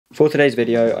For today's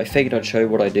video, I figured I'd show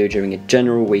what I do during a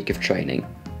general week of training.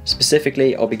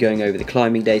 Specifically, I'll be going over the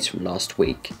climbing days from last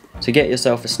week. So get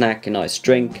yourself a snack, a nice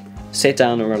drink, sit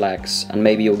down and relax, and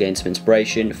maybe you'll gain some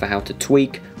inspiration for how to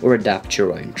tweak or adapt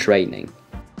your own training.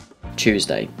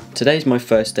 Tuesday. Today's my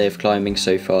first day of climbing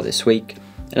so far this week,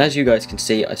 and as you guys can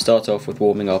see, I start off with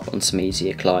warming up on some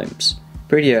easier climbs.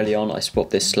 Pretty early on I spot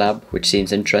this slab, which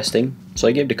seems interesting, so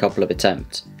I give it a couple of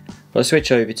attempts. But I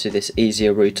switch over to this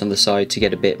easier route on the side to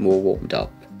get a bit more warmed up.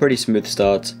 Pretty smooth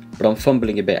start, but I'm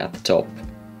fumbling a bit at the top.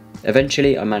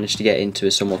 Eventually I manage to get into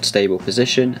a somewhat stable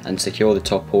position and secure the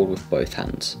top hold with both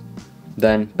hands.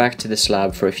 Then back to the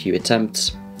slab for a few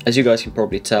attempts. As you guys can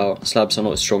probably tell, slabs are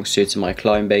not a strong suit in my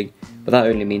climbing, but that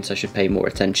only means I should pay more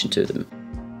attention to them.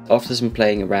 After some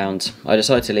playing around, I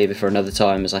decide to leave it for another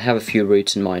time as I have a few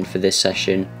routes in mind for this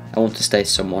session. I want to stay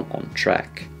somewhat on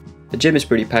track. The gym is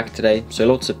pretty packed today, so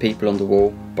lots of people on the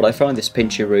wall, but I find this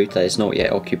pinchy route that is not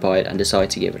yet occupied and decide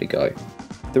to give it a go.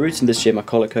 The routes in this gym are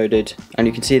colour coded, and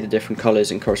you can see the different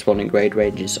colours and corresponding grade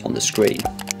ranges on the screen.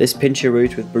 This pinchy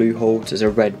route with blue holds is a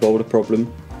red boulder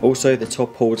problem. Also, the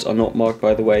top holds are not marked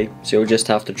by the way, so you'll just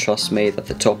have to trust me that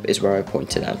the top is where I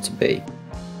pointed out to be.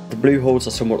 The blue holds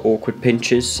are somewhat awkward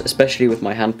pinches, especially with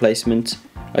my hand placement.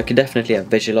 I could definitely have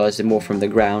visualised it more from the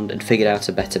ground and figured out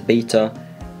a better beta,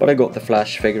 but I got the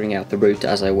flash figuring out the route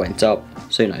as I went up,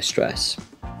 so no stress.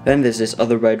 Then there's this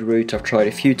other red route I've tried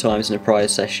a few times in a prior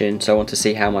session, so I want to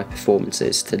see how my performance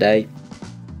is today.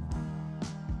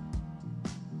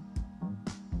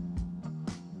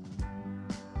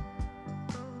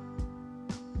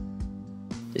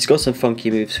 It's got some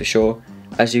funky moves for sure.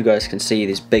 As you guys can see,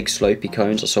 these big slopey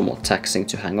cones are somewhat taxing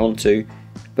to hang on to,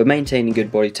 but maintaining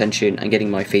good body tension and getting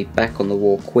my feet back on the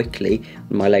wall quickly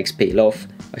when my legs peel off,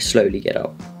 I slowly get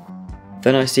up.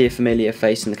 Then I see a familiar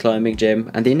face in the climbing gym,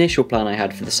 and the initial plan I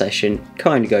had for the session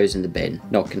kinda goes in the bin,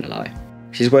 not gonna lie.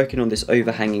 She's working on this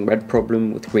overhanging red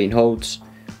problem with green holds.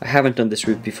 I haven't done this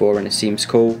route before and it seems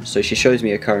cool, so she shows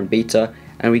me her current beta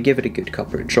and we give it a good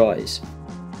couple of tries.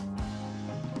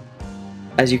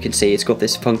 As you can see, it's got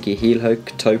this funky heel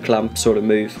hook, toe clamp sort of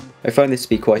move. I find this to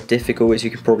be quite difficult, as you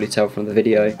can probably tell from the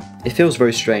video. It feels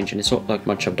very strange and it's not like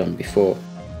much I've done before.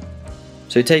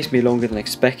 So it takes me longer than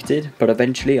expected, but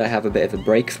eventually I have a bit of a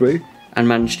breakthrough and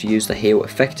manage to use the heel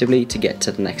effectively to get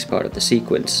to the next part of the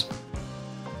sequence.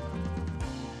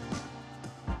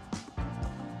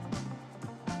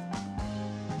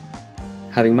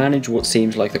 Having managed what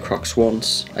seems like the crux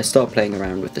once, I start playing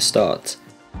around with the start.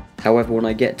 However, when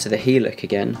I get to the heel hook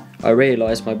again, I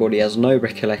realise my body has no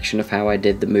recollection of how I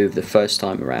did the move the first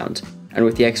time around, and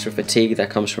with the extra fatigue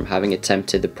that comes from having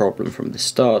attempted the problem from the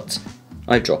start,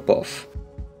 I drop off.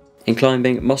 In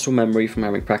climbing, muscle memory from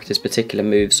having practiced particular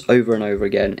moves over and over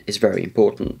again is very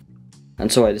important,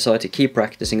 and so I decide to keep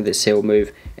practicing this heel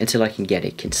move until I can get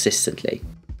it consistently.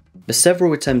 But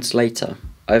several attempts later,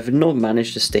 I have not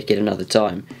managed to stick it another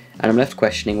time, and I'm left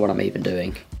questioning what I'm even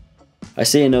doing. I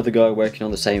see another guy working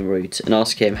on the same route and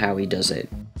ask him how he does it.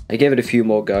 I give it a few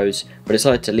more goes, but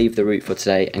decide to leave the route for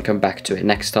today and come back to it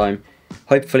next time,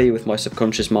 hopefully with my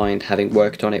subconscious mind having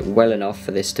worked on it well enough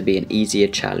for this to be an easier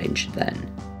challenge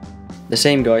then. The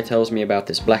same guy tells me about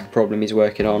this black problem he's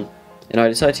working on, and I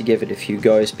decide to give it a few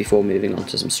goes before moving on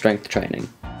to some strength training.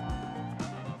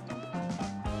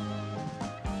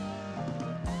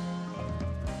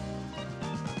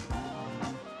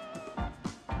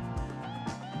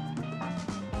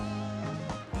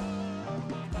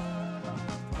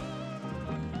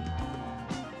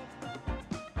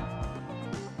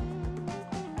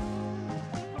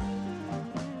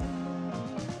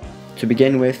 To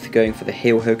begin with, going for the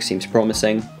heel hook seems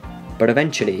promising, but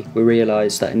eventually we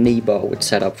realise that a knee bar would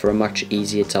set up for a much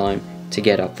easier time to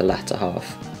get up the latter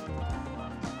half.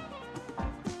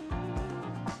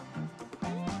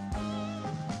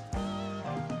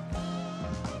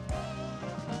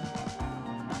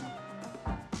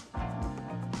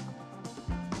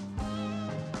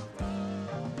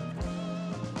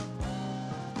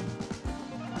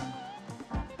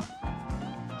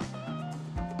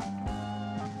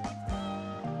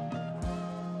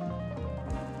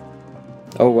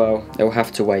 Oh well, it'll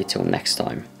have to wait till next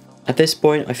time. At this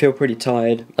point I feel pretty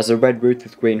tired, as the red route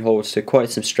with green holds took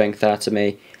quite some strength out of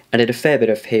me and did a fair bit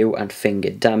of heel and finger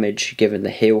damage given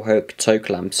the heel hook toe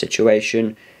clamp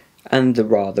situation and the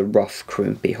rather rough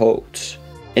crimpy holds.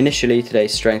 Initially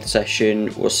today's strength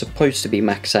session was supposed to be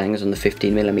max hangs on the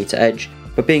 15mm edge,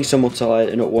 but being somewhat tired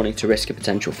and not wanting to risk a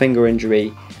potential finger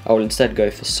injury, I will instead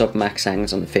go for sub-max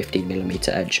hangs on the 15mm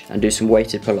edge and do some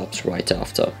weighted pull-ups right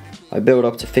after. I build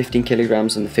up to 15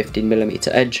 kilograms on the 15mm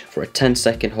edge for a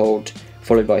 10-second hold,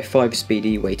 followed by 5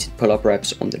 speedy weighted pull-up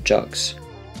reps on the jugs.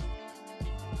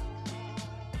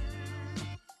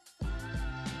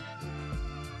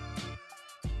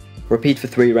 Repeat for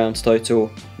 3 rounds total,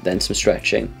 then some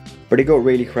stretching. But it got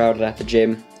really crowded at the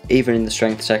gym, even in the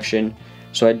strength section,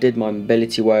 so I did my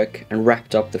mobility work and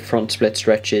wrapped up the front split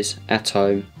stretches at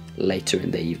home later in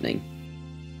the evening.